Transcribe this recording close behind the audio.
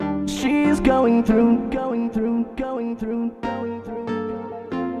She's going through.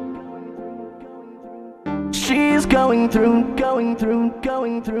 She's going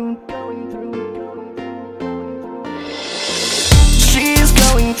through. She's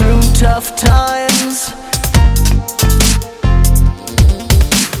going through tough times.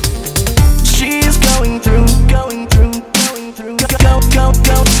 She's going through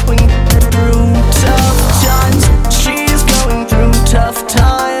tough times. She's going through tough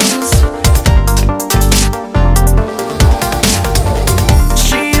times.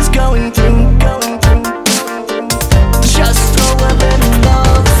 She's going through, just throw a little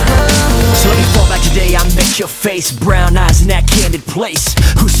love her. So let me fall back today, I met your face, brown eyes in that candid place.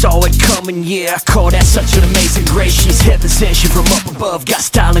 Who saw it coming? Yeah, I call that such an amazing grace. She's heaven sent, she from up above, got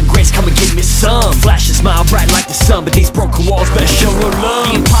style and grace, come and give me some. Flash a smile bright like the sun, but these broken walls better show her love.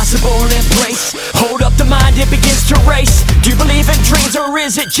 The impossible in place, hold up the mind, it begins to race. Do you believe in dreams, or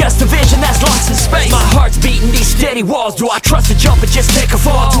is it just a vision that's lost in space? My heart's beating these steady walls, do I trust to jump and just take a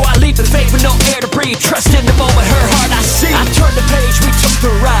fall? Do I leap the faith with no air to breathe, trust in the moment, her heart I see? I turned the page, we took the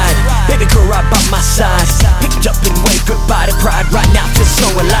ride, baby girl right by my side. Picked up and waved goodbye to pride, right now feels so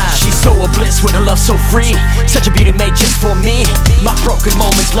alive. She's so a bliss with a love so free, such a beauty made just for me. My broken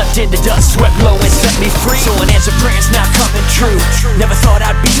moments left in the dust, swept low and set me free. So unanswered prayers now coming true, never thought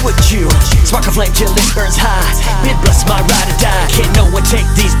I'd be with you. Spark a flame till it burns high, been blessed my ride or die. Can't no one take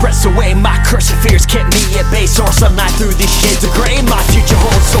these breaths away, my curse and fears kept me at bay. Saw sunlight through these shades of gray, my future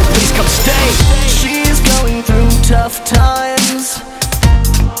holds, so please come stay. She's going through tough times.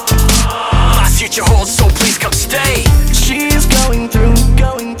 My future holds, so please come stay. She's going through tough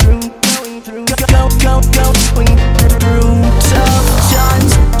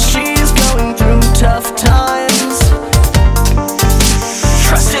times. She's going through tough times.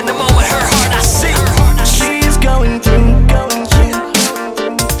 Trust in the moment, her heart I see. She's going through,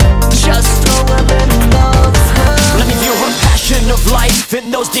 just throw a little love her. Let me view her passion of life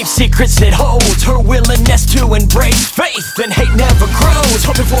and those deep secrets it holds. Her willingness to embrace faith and hate never grows.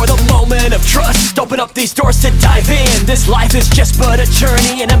 Hoping for the moment of trust, open up these doors to dive in. This life is just but a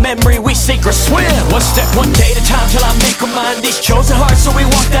journey and a memory we sink or swim. One step, one day at a time till I make her mine. These chosen hearts, so we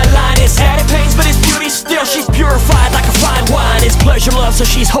walk that line. It's had it pains, but it's beauty still. She's purified like a fine wine. It's pleasure, love, so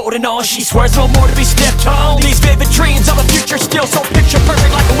she's holding on. She swears no more to be stepped on. These vivid dreams of a future still so picture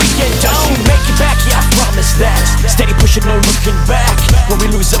perfect like a weekend dawn. Does she make it back? Yeah, I promise that. Steady pushing, no looking back. When we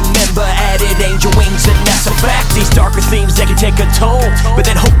lose a member, added angel wings, and that's a fact. These darker themes, they can take a toll, but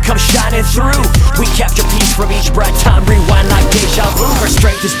then hope comes shining through. We capture peace from each bright time, rewind like deja vu. Her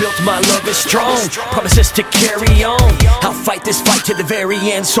strength is built, my love is strong, promises to carry on. I'll fight this fight to the very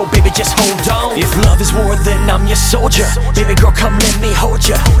end, so baby just hold on. If love is war, then I'm your soldier. Baby girl, come let me hold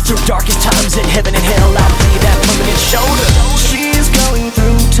ya. Through darkest times in heaven and hell, I'll be that permanent shoulder. She's going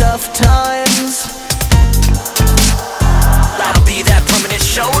through tough times. I'll be that permanent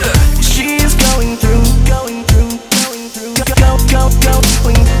shoulder. She's going through tough times.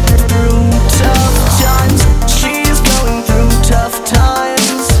 She's going through tough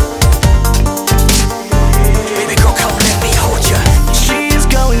times. Baby girl, come let me hold ya. She's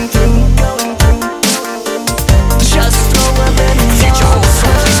going through, just throw a little Future holds, so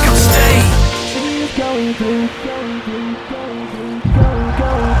please come stay. She's going through,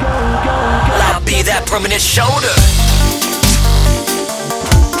 I'll be that permanent shoulder.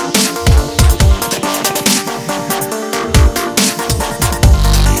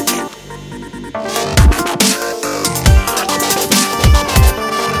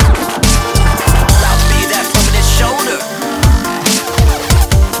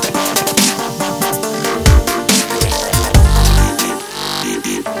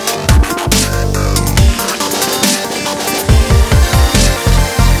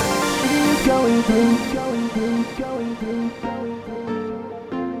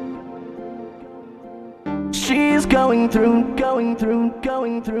 She's going through,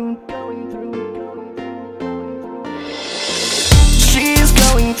 she's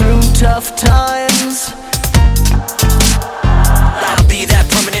going through tough times. I'll be that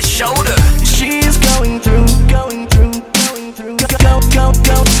permanent shoulder. She's going through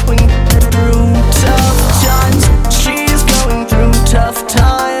tough